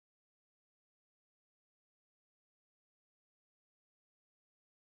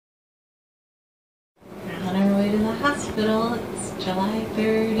hospital. It's July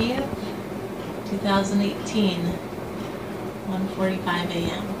 30th, 2018, 1:45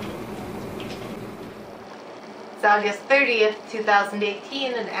 a.m. It's August 30th,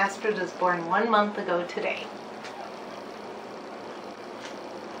 2018, and Astrid was born 1 month ago today.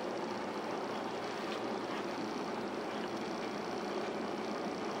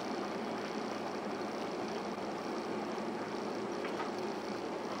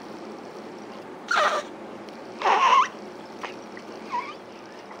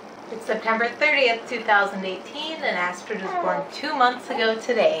 It's September 30th, 2018, and Astrid was born 2 months ago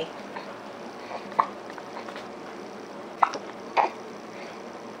today.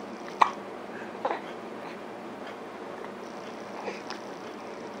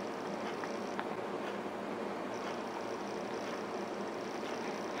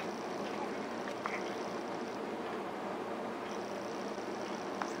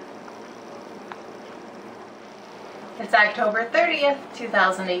 It's October 30th,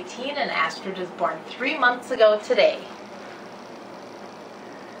 2018, and Astrid was born 3 months ago today.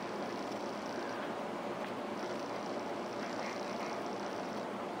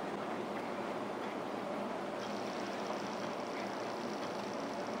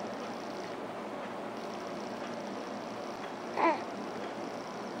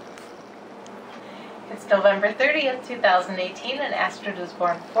 It's November 30th, 2018, and Astrid was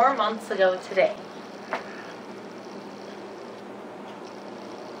born 4 months ago today.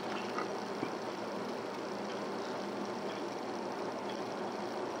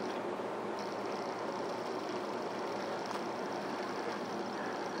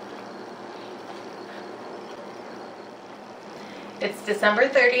 It's December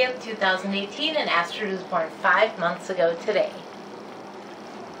 30th, 2018, and Astrid was born 5 months ago today.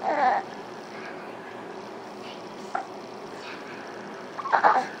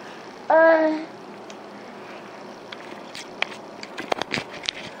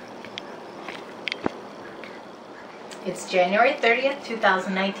 It's January 30th,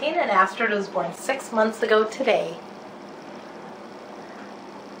 2019, and Astrid was born 6 months ago today.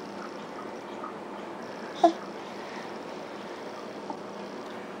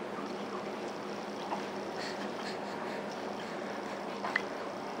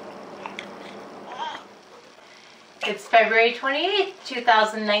 It's February 28th,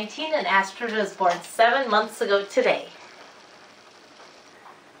 2019, and Astrid was born 7 months ago today.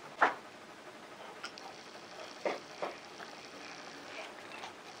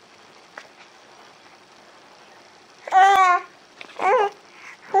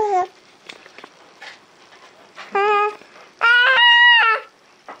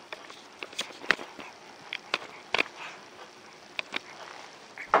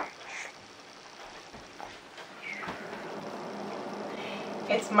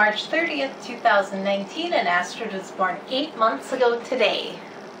 It's March 30th, 2019, and Astrid was born 8 months ago today.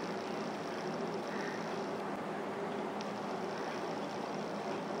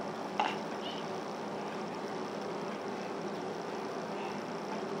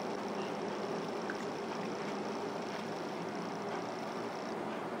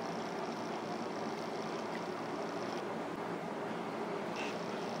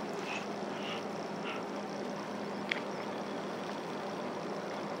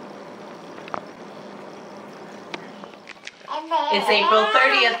 It's April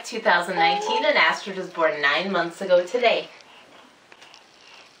 30th, 2019, and Astrid was born 9 months ago today.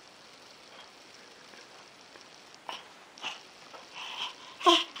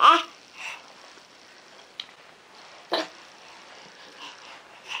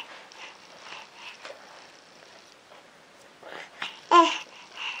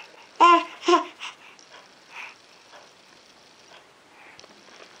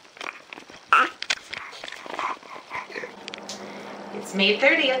 It's May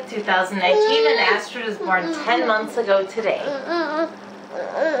 30th, 2019, and Astrid was born 10 months ago today.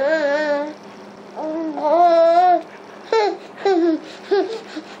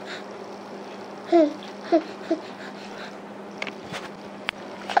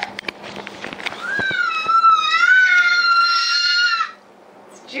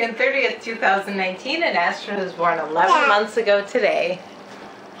 It's June 30th, 2019, and Astrid was born 11 months ago today.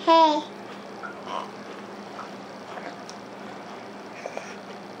 Hey.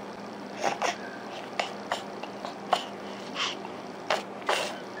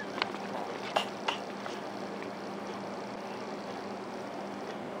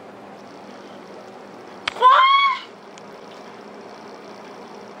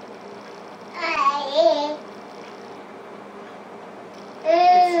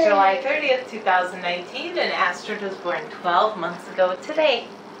 July 30th, 2019, and Astrid was born 12 months ago today.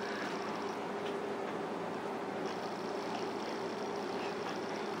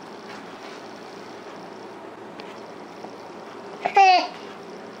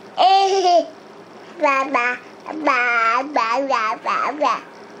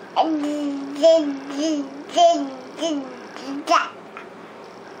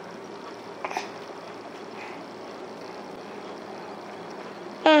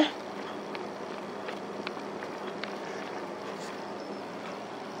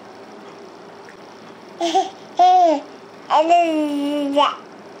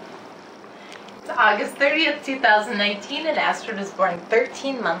 It's August 30th, 2019, and Astrid was born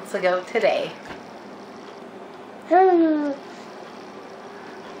 13 months ago today.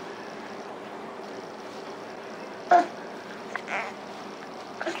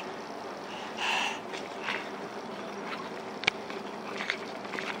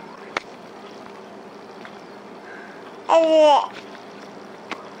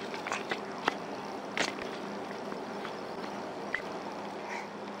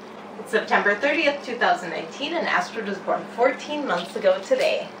 It's September 30th, 2019, and Astrid was born 14 months ago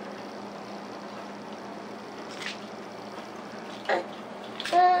today.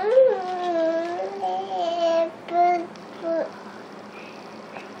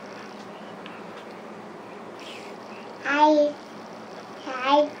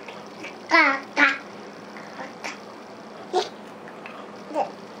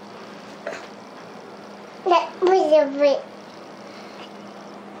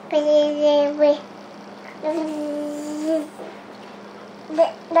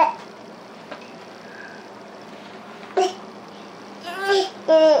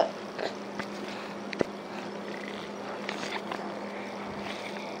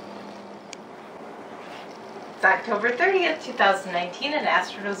 It's October 30th, 2019, and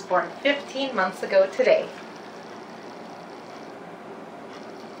Astrid was born 15 months ago today.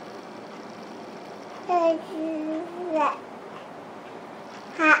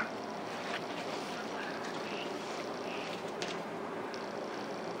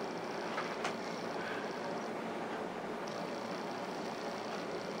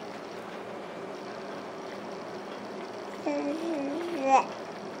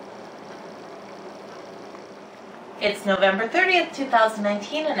 It's November 30th,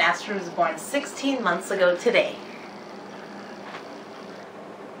 2019, and Astrid was born 16 months ago today.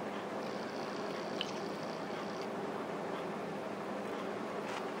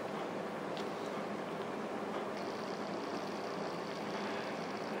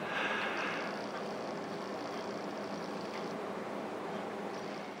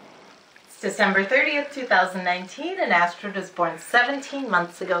 It's December 30th, 2019, and Astrid was born 17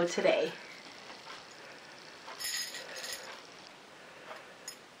 months ago today.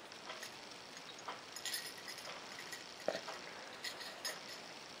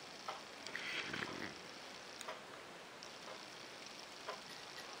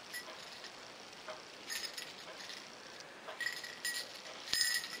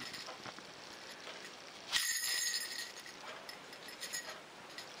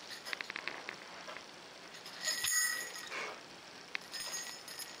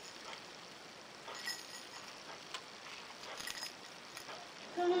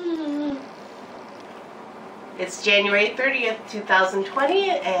 It's January 30th,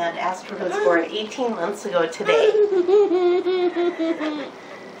 2020, and Astrid was born 18 months ago today.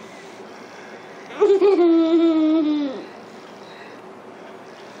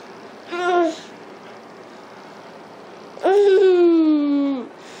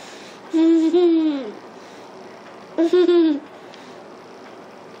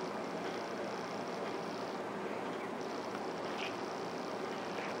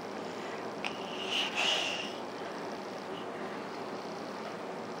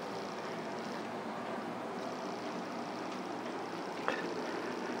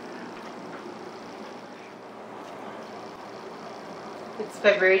 It's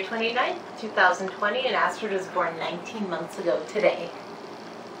February 29th, 2020, and Astrid was born 19 months ago today.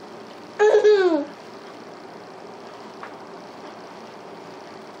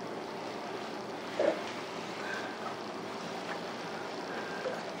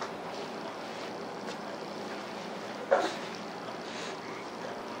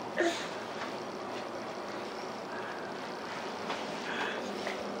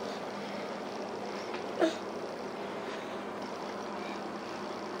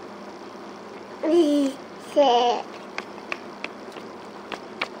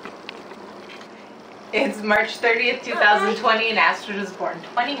 It's March 30th, 2020, and Astrid was born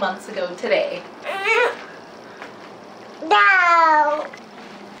 20 months ago today. No!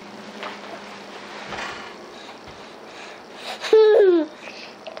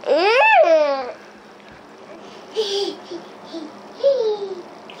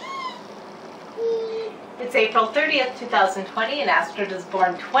 It's April 30th, 2020, and Astrid was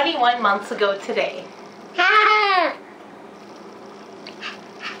born 21 months ago today.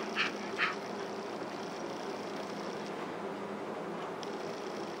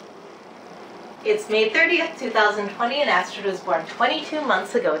 It's May 30th, 2020, and Astrid was born 22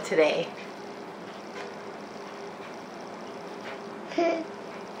 months ago today.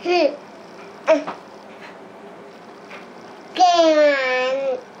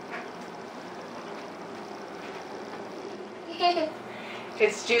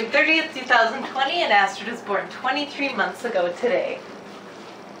 It's June 30th, 2020, and Astrid was born 23 months ago today.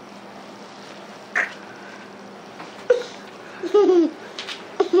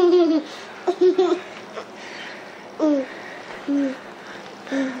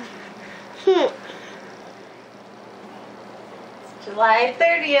 It's July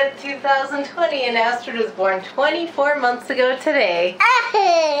 30th, 2020, and Astrid was born 24 months ago today.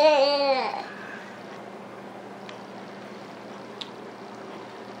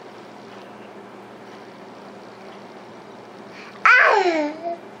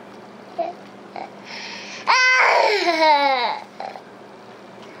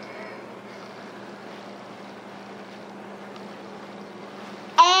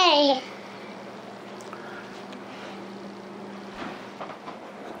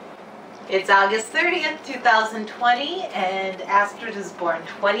 It's August 30th, 2020, and Astrid was born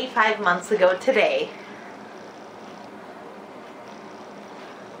 25 months ago today.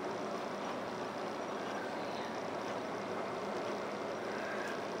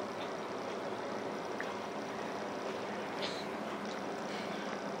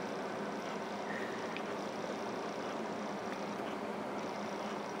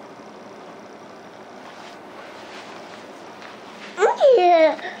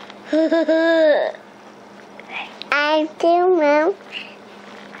 I do, Mom.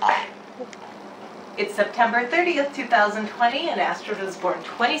 It's September 30th, 2020, and Astrid was born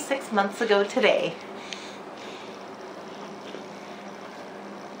 26 months ago today.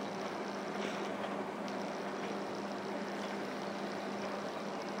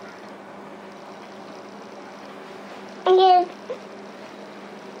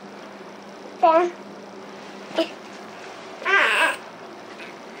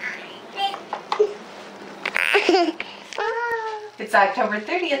 It's October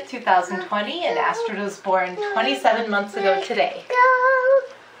 30th, 2020, and Astrid was born 27 months ago today.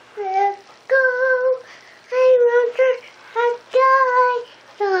 Let's go. I want to go.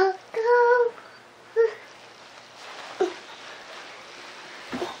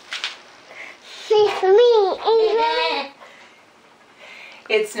 It's me.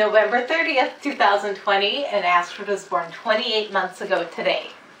 It's November 30th, 2020, and Astrid was born 28 months ago today.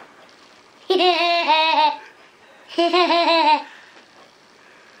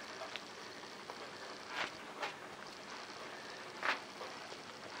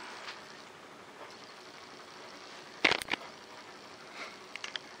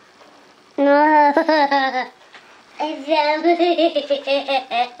 No, it's not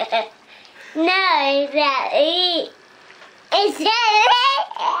me. It's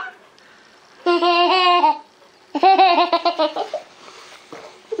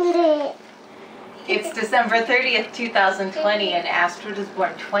It's December 30th, 2020, and Astrid was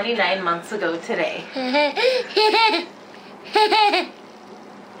born 29 months ago today.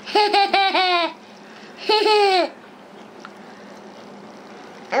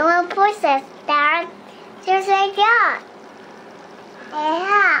 I want to push this down just like that.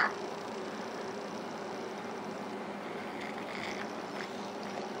 Yeah.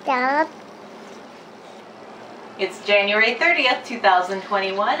 Dad. It's January 30th,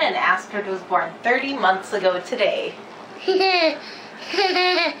 2021, and Astrid was born 30 months ago today.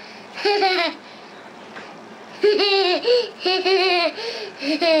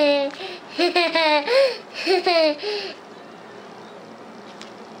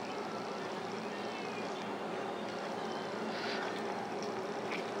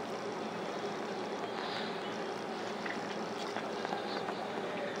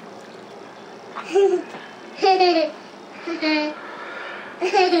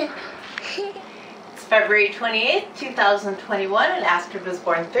 It's February 28th, 2021, and Astrid was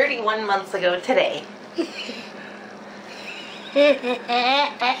born 31 months ago today.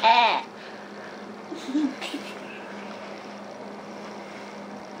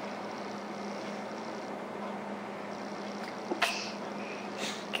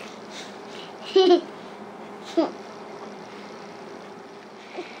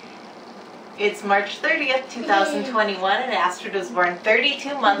 It's March 30th, 2021, and Astrid was born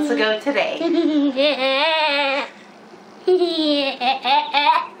 32 months ago today.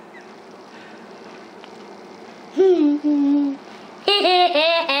 It's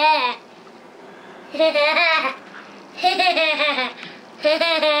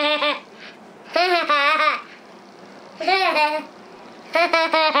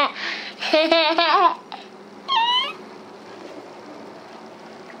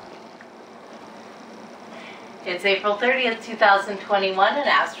April 30th, 2021, and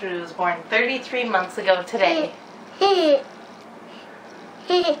Astrid was born 33 months ago today. Hello.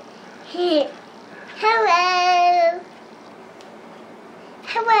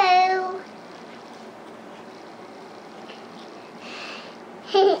 Hello.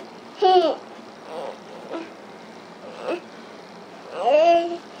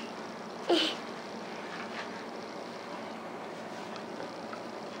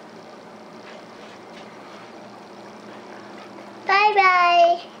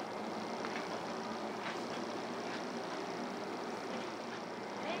 Bye-bye.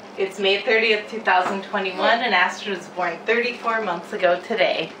 It's May 30th, 2021, and Astrid was born 34 months ago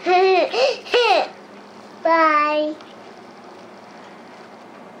today. Bye.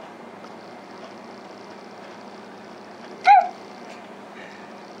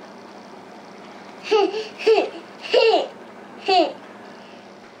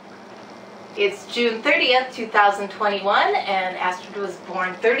 It's June 30th, 2021, and Astrid was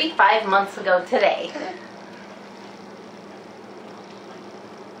born 35 months ago today.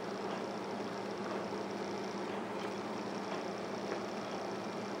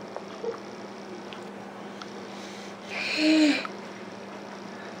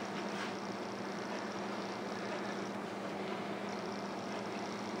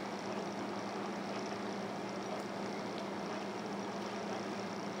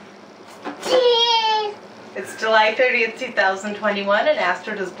 It's July 30th, 2021, and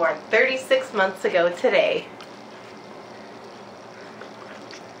Astrid was born 36 months ago today.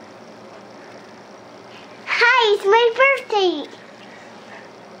 Hi, it's my birthday.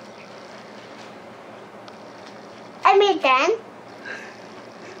 I made them.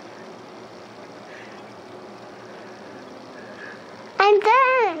 I'm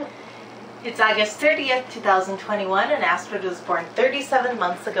done. It's August 30th, 2021, and Astrid was born 37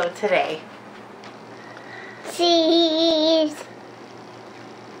 months ago today. Cheese.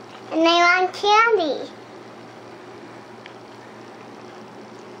 And I want candy.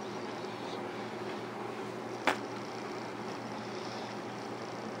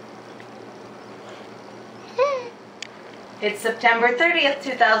 It's September 30th,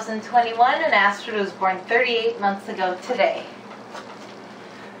 2021, and Astrid was born 38 months ago today.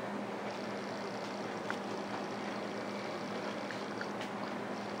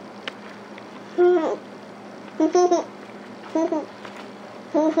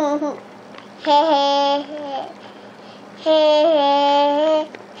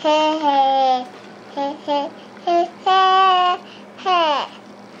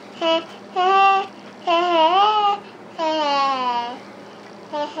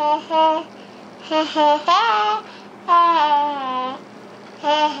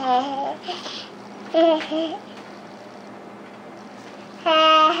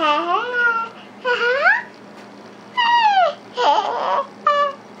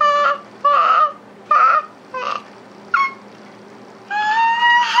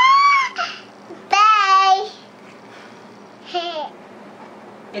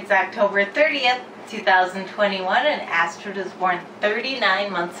 It's October 30th, 2021, and Astrid was born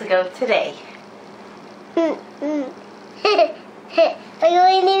 39 months ago today. I'm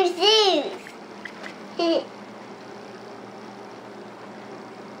going to shoes.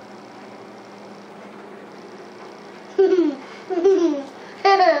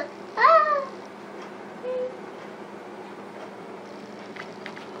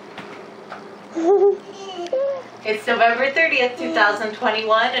 It's November 30th,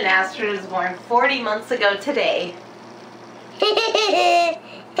 2021, and Astrid was born 40 months ago today. Hey,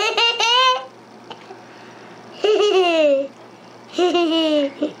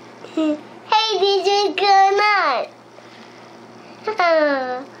 this is going on.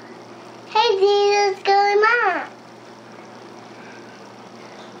 Hey, this is going on.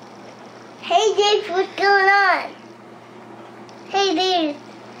 Hey, Dave, what's going on? Hey, Dave,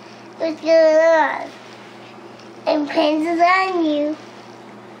 what's going on? And pencils on you.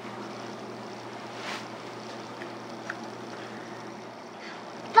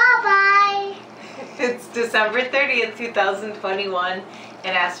 Bye-bye. It's December 30th, 2021,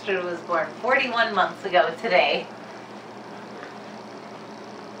 and Astrid was born 41 months ago today.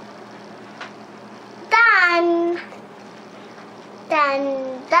 Done.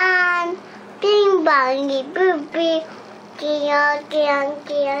 Done, done. Bing bongy boopy. Gion, gion,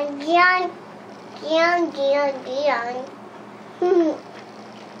 gion, gion. Dion, Dion, Dion.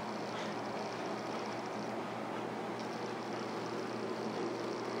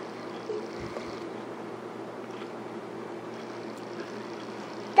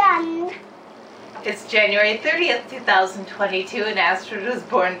 Done. It's January 30th, 2022, and Astrid was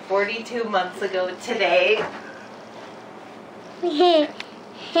born 42 months ago today.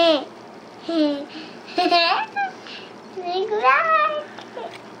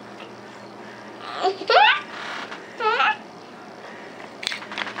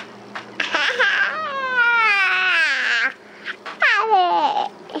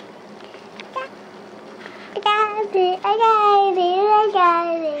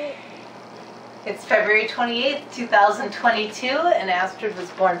 It's February 28th, 2022, and Astrid was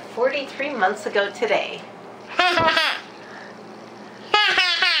born 43 months ago today.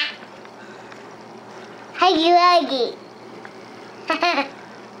 Huggy Wuggy.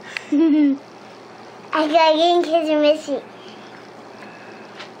 I got getting kids are missing.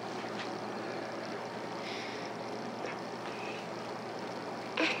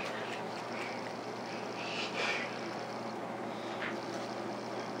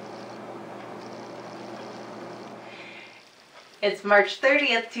 It's March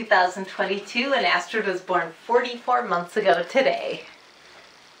 30th, 2022, and Astrid was born 44 months ago today.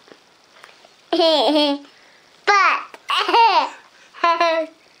 But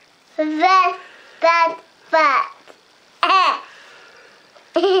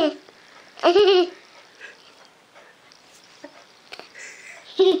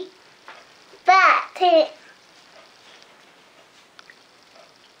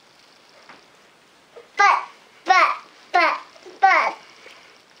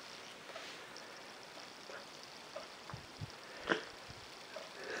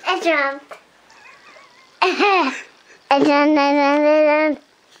I jumped.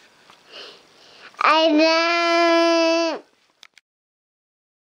 I jumped.